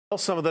Well,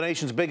 some of the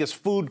nation's biggest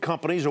food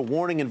companies are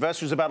warning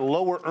investors about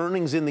lower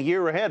earnings in the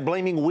year ahead,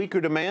 blaming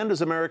weaker demand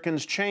as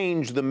Americans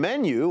change the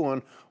menu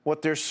on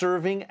what they're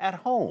serving at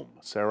home.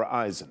 Sarah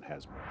Eisen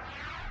has more.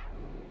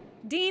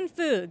 Dean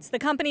Foods, the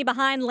company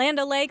behind Land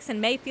O'Lakes and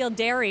Mayfield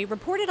Dairy,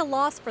 reported a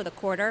loss for the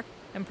quarter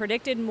and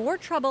predicted more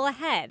trouble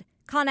ahead.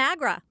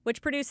 Conagra,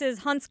 which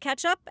produces Hunt's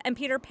ketchup and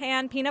Peter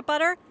Pan peanut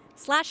butter,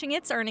 slashing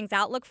its earnings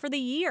outlook for the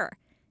year.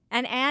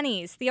 And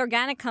Annie's, the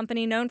organic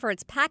company known for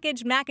its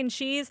packaged mac and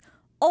cheese,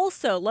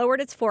 also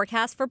lowered its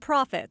forecast for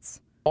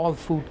profits. All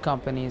food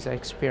companies are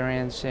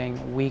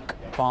experiencing weak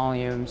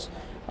volumes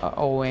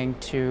owing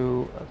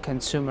to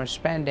consumer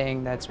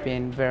spending that's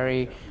been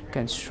very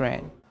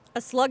constrained.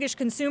 A sluggish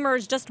consumer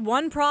is just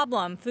one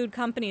problem food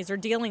companies are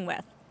dealing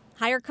with.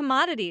 Higher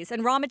commodities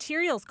and raw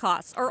materials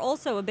costs are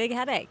also a big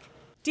headache.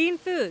 Dean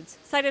Foods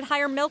cited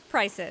higher milk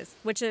prices,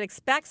 which it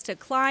expects to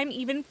climb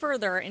even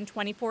further in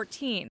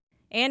 2014.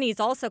 Annie's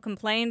also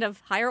complained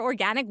of higher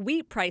organic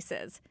wheat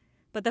prices.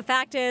 But the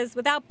fact is,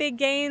 without big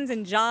gains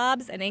in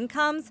jobs and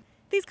incomes,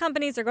 these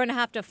companies are going to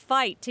have to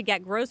fight to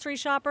get grocery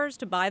shoppers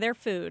to buy their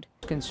food.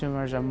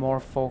 Consumers are more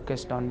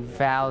focused on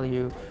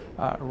value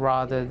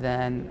rather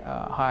than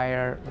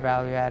higher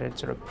value-added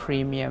sort of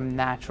premium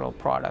natural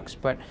products.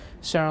 But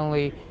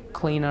certainly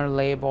cleaner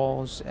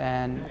labels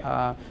and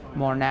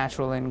more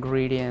natural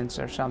ingredients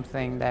are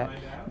something that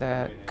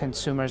the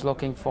consumer is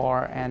looking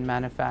for, and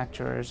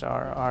manufacturers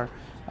are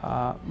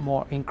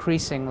more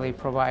increasingly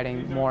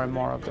providing more and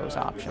more of those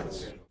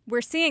options.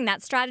 We're seeing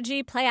that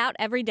strategy play out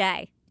every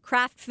day.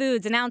 Kraft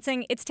Foods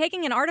announcing it's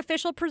taking an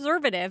artificial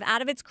preservative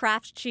out of its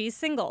Kraft cheese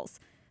singles,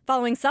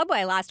 following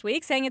Subway last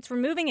week saying it's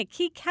removing a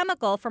key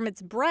chemical from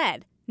its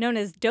bread, known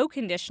as dough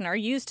conditioner,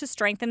 used to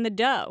strengthen the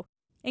dough.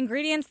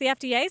 Ingredients the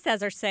FDA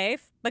says are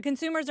safe, but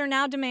consumers are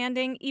now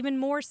demanding even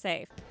more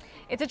safe.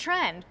 It's a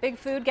trend. Big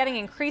Food getting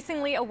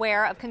increasingly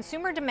aware of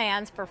consumer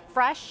demands for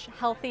fresh,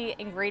 healthy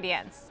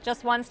ingredients.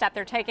 Just one step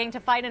they're taking to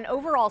fight an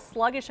overall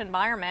sluggish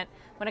environment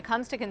when it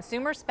comes to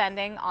consumer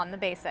spending on the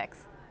basics.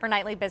 For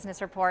Nightly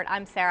Business Report,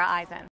 I'm Sarah Eisen.